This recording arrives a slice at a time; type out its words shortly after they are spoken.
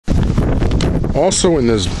Also in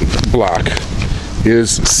this block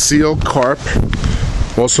is Celia Karp,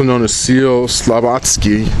 also known as Celia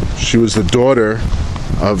Slavatsky. She was the daughter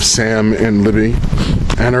of Sam and Libby,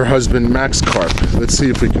 and her husband Max Karp. Let's see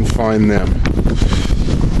if we can find them.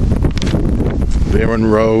 They're in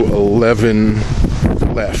row 11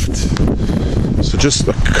 left. So just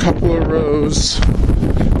a couple of rows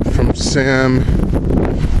from Sam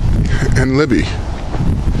and Libby.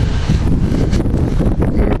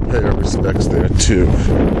 I'm going to pay our respects there too.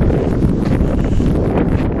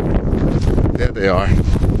 There they are.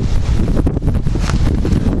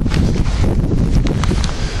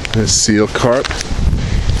 There's Celia Karp,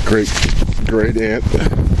 great aunt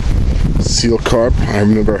Celia Karp. I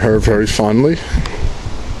remember her very fondly.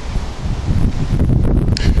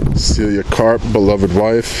 Celia Karp, beloved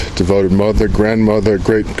wife, devoted mother, grandmother,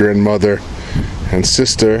 great-grandmother, and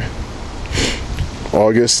sister.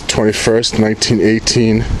 August 21st,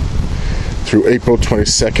 1918 through April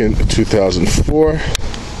 22nd, 2004.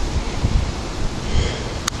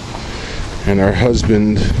 And her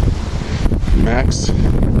husband, Max.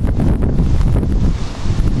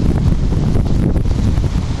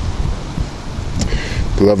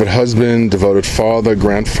 Beloved husband, devoted father,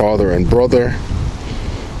 grandfather, and brother.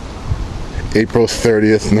 April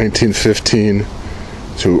 30th, 1915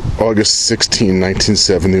 to August 16,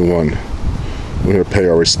 1971. We're going to pay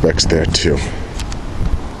our respects there too.